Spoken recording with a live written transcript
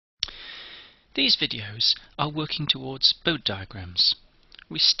These videos are working towards Bode diagrams.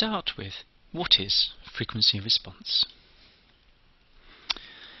 We start with what is frequency response.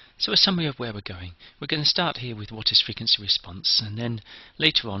 So a summary of where we're going. We're going to start here with what is frequency response, and then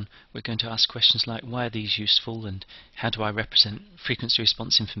later on we're going to ask questions like why are these useful and how do I represent frequency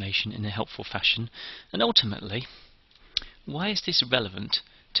response information in a helpful fashion, and ultimately why is this relevant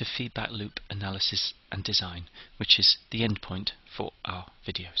to feedback loop analysis and design, which is the end point for our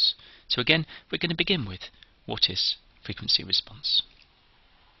videos. So again, we're going to begin with what is frequency response.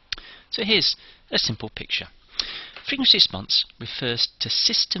 So here's a simple picture. Frequency response refers to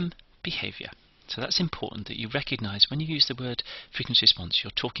system behavior. So that's important that you recognize when you use the word frequency response,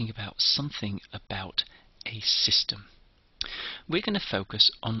 you're talking about something about a system. We're going to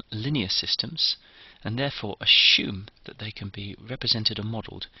focus on linear systems and therefore assume that they can be represented or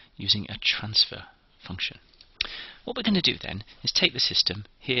modeled using a transfer function. What we're going to do then is take the system.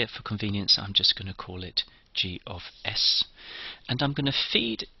 Here for convenience I'm just going to call it g of s, and I'm going to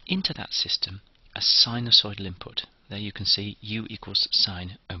feed into that system a sinusoidal input. There you can see u equals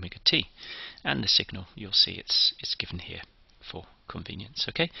sine omega t, and the signal you'll see it's given here for convenience.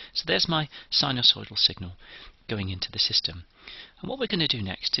 Okay, so there's my sinusoidal signal going into the system, and what we're going to do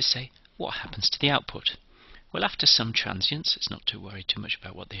next is say what happens to the output. Well, after some transients, let's not worry too much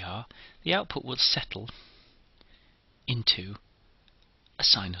about what they are, the output will settle into a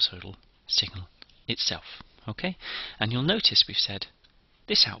sinusoidal signal itself. Okay, and you'll notice we've said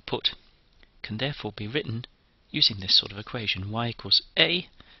this output can therefore be written using this sort of equation, y equals a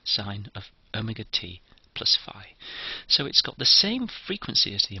sine of omega t plus phi. So it's got the same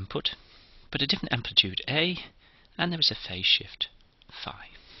frequency as the input, but a different amplitude a, and there is a phase shift phi.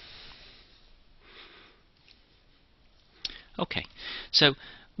 Okay, so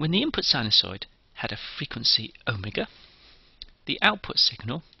when the input sinusoid had a frequency omega, the output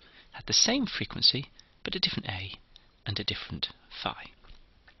signal had the same frequency but a different a and a different phi.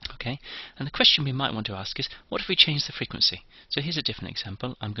 Okay, and the question we might want to ask is, what if we change the frequency? So here's a different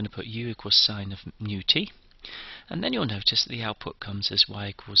example. I'm going to put u equals sine of mu t, and then you'll notice that the output comes as y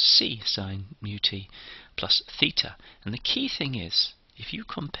equals c sine mu t plus theta. And the key thing is, if you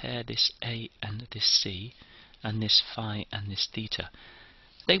compare this a and this c, and this phi and this theta,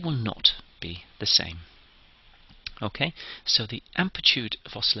 they will not be the same. Okay, so the amplitude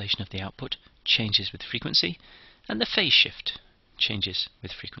of oscillation of the output changes with frequency, and the phase shift changes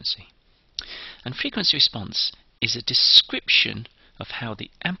with frequency. And frequency response is a description of how the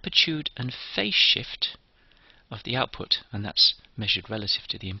amplitude and phase shift of the output, and that's measured relative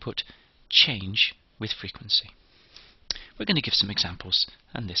to the input, change with frequency. We're going to give some examples,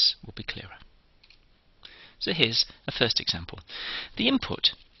 and this will be clearer. So here's a first example. The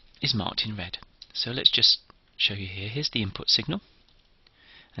input is marked in red. So let's just show you here. Here's the input signal.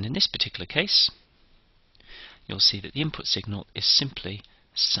 And in this particular case, you'll see that the input signal is simply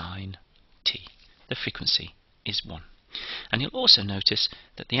sine t. The frequency is 1. And you'll also notice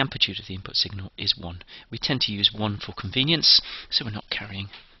that the amplitude of the input signal is 1. We tend to use 1 for convenience, so we're not carrying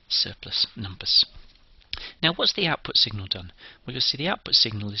surplus numbers. Now, what's the output signal done? Well, you'll see the output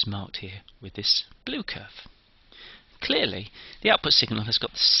signal is marked here with this blue curve. Clearly, the output signal has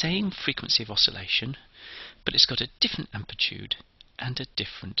got the same frequency of oscillation, but it's got a different amplitude and a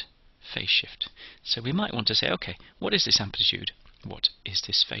different phase shift. So we might want to say, okay, what is this amplitude? What is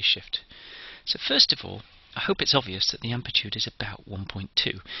this phase shift? So first of all, I hope it's obvious that the amplitude is about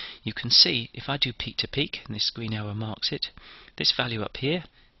 1.2. You can see if I do peak to peak, and this green arrow marks it, this value up here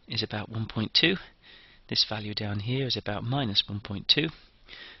is about 1.2. This value down here is about minus 1.2.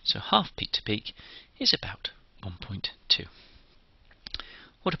 So half peak to peak is about 1.2.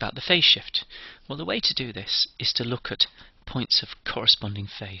 What about the phase shift? Well, the way to do this is to look at points of corresponding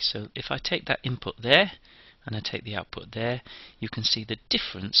phase. So if I take that input there and I take the output there, you can see the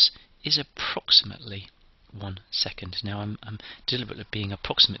difference is approximately 1 second. Now I'm deliberately being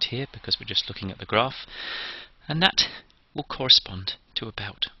approximate here because we're just looking at the graph, and that will correspond to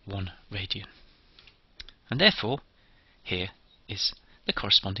about 1 radian. And therefore, here is the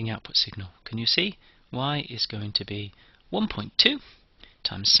corresponding output signal. Can you see? Y is going to be 1.2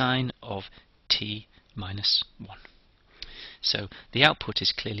 times sine of t minus 1. So the output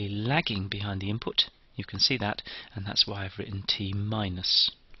is clearly lagging behind the input. You can see that, and that's why I've written t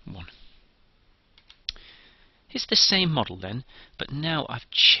minus 1. Here's the same model then, but now I've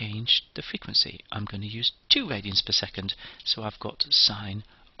changed the frequency. I'm going to use 2 radians per second, so I've got sine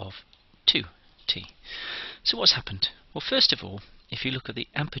of 2t. So what's happened? Well, first of all, if you look at the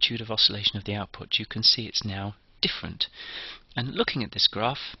amplitude of oscillation of the output, you can see it's now different. And looking at this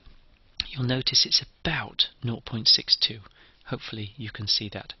graph, you'll notice it's about 0.62. Hopefully you can see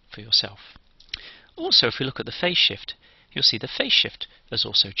that for yourself. Also, if we look at the phase shift, you'll see the phase shift has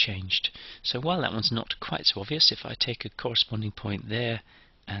also changed. So while that one's not quite so obvious, if I take a corresponding point there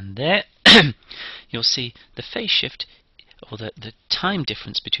and there, you'll see the phase shift, or the time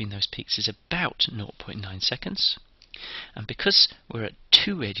difference between those peaks, is about 0.9 seconds. And because we're at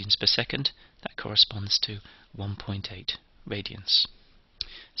 2 radians per second, that corresponds to 1.8 radians.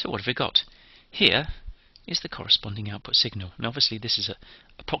 So what have we got? Here is the corresponding output signal. And obviously this is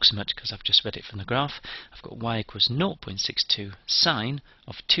approximate because I've just read it from the graph. I've got y equals 0.62 sine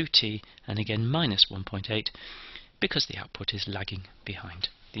of 2t, and again minus 1.8 because the output is lagging behind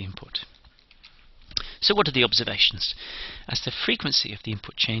the input. So what are the observations? As the frequency of the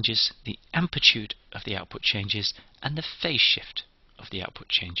input changes, the amplitude of the output changes, and the phase shift of the output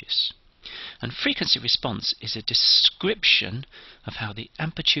changes. And frequency response is a description of how the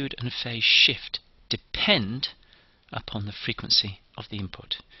amplitude and phase shift depend upon the frequency of the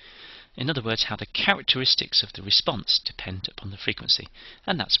input. In other words, how the characteristics of the response depend upon the frequency,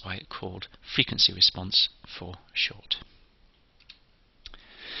 and that's why it's called frequency response for short.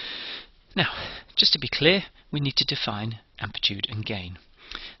 Now, just to be clear, we need to define amplitude and gain.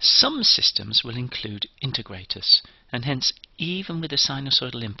 Some systems will include integrators, and hence, even with a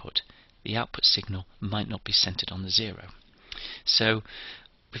sinusoidal input, the output signal might not be centered on the zero. So,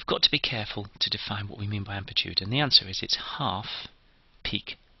 we've got to be careful to define what we mean by amplitude, and the answer is it's half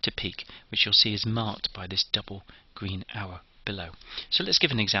peak to peak, which you'll see is marked by this double green arrow below. So let's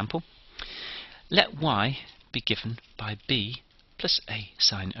give an example. Let y be given by b plus a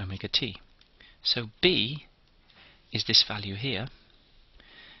sine omega t. So b is this value here,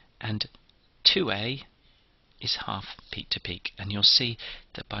 and 2a is half peak to peak, and you'll see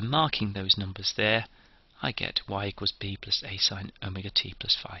that by marking those numbers there, I get y equals b plus a sine omega t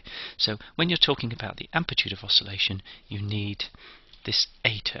plus phi. So when you're talking about the amplitude of oscillation, you need this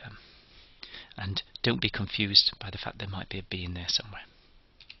a term, and don't be confused by the fact there might be a b in there somewhere.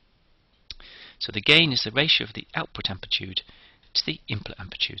 So the gain is the ratio of the output amplitude to the input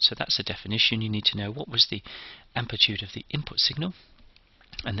amplitude. So that's the definition. You need to know what was the amplitude of the input signal,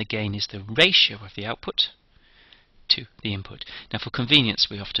 and the gain is the ratio of the output to the input. Now, for convenience,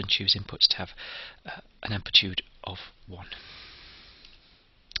 we often choose inputs to have an amplitude of 1.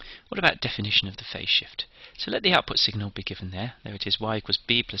 What about definition of the phase shift? So let the output signal be given there. There it is, y equals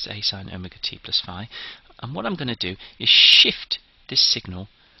b plus a sine omega t plus phi. And what I'm going to do is shift this signal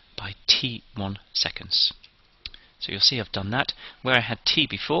by t1 seconds. So you'll see I've done that. Where I had t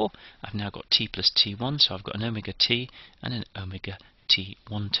before, I've now got t plus t1, so I've got an omega t and an omega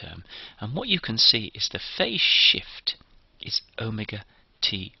t1 term. And what you can see is the phase shift is omega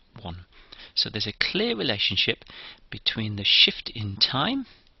t1. So there's a clear relationship between the shift in time,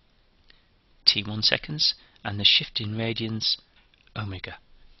 t1 seconds, and the shift in radians, omega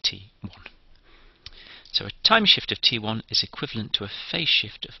t1. So a time shift of t1 is equivalent to a phase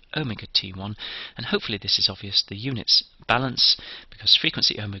shift of omega t1, and hopefully this is obvious. The units balance because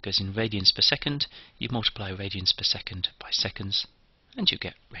frequency omega is in radians per second. You multiply radians per second by seconds, and you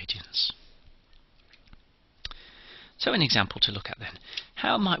get radians. So an example to look at then.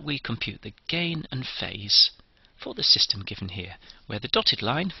 How might we compute the gain and phase for the system given here, where the dotted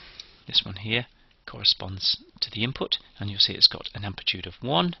line, this one here, corresponds to the input, and you'll see it's got an amplitude of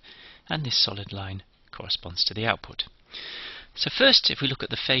 1, and this solid line corresponds to the output. So first, if we look at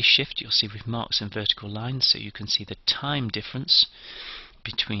the phase shift, you'll see we've marked some vertical lines, so you can see the time difference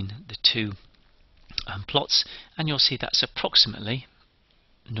between the two plots, and you'll see that's approximately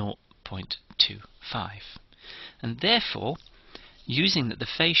 0.25. And therefore, using that the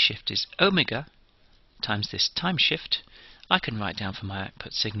phase shift is omega times this time shift, I can write down for my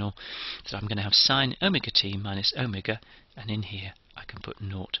output signal that I'm going to have sine omega t minus omega, and in here I can put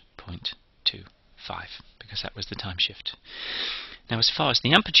 0.25 because that was the time shift. Now, as far as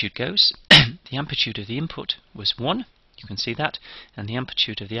the amplitude goes, the amplitude of the input was 1, you can see that, and the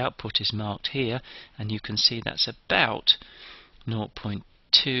amplitude of the output is marked here, and you can see that's about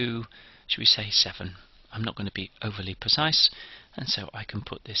 0.2, should we say 7. I'm not going to be overly precise, and so I can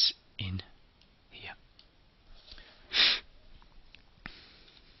put this in here.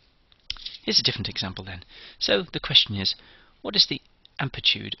 Here's a different example then. So the question is, what is the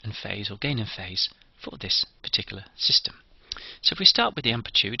amplitude and phase, or gain and phase, for this particular system? So if we start with the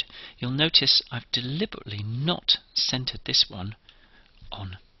amplitude, you'll notice I've deliberately not centered this one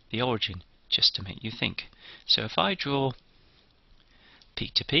on the origin, just to make you think. So if I draw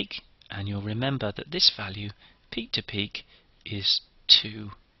peak to peak, and you'll remember that this value, peak to peak, is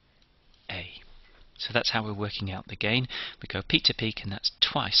 2a. So that's how we're working out the gain. We go peak to peak, and that's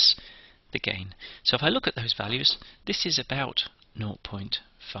twice the gain. So if I look at those values, this is about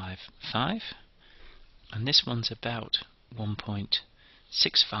 0.55, and this one's about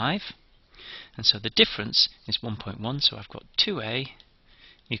 1.65, and so the difference is 1.1, so I've got 2a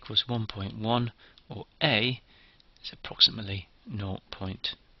equals 1.1, or a is approximately 0.55.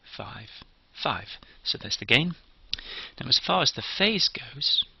 So there's the gain. Now as far as the phase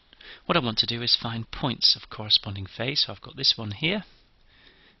goes, what I want to do is find points of corresponding phase. So I've got this one here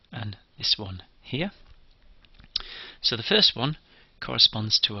and this one here. So the first one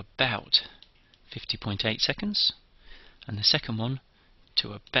corresponds to about 50.8 seconds, and the second one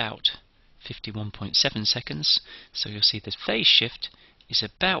to about 51.7 seconds. So you'll see the phase shift is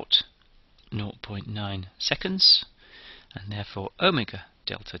about 0.9 seconds, and therefore omega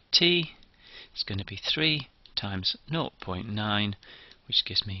delta t is going to be 3 times 0.9, which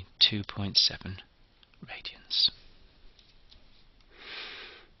gives me 2.7 radians.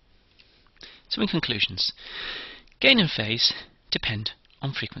 So in conclusions, gain and phase depend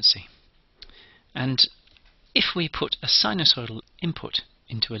on frequency, and if we put a sinusoidal input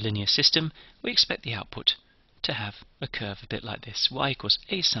into a linear system, we expect the output to have a curve a bit like this: y equals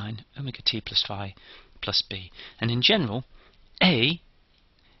a sine omega t plus phi plus b. And in general, a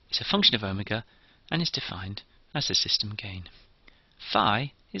is a function of omega and is defined as the system gain.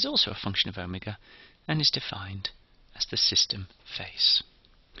 Phi is also a function of omega and is defined as the system phase.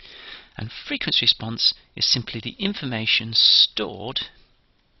 And frequency response is simply the information stored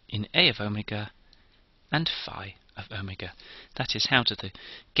in a of omega and phi of omega. That is, how do the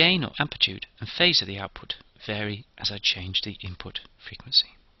gain or amplitude and phase of the output vary as I change the input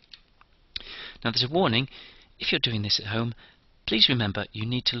frequency. Now there's a warning: if you're doing this at home, please remember you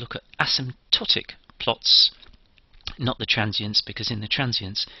need to look at asymptotic plots, not the transients, because in the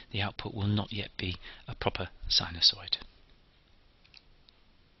transients the output will not yet be a proper sinusoid.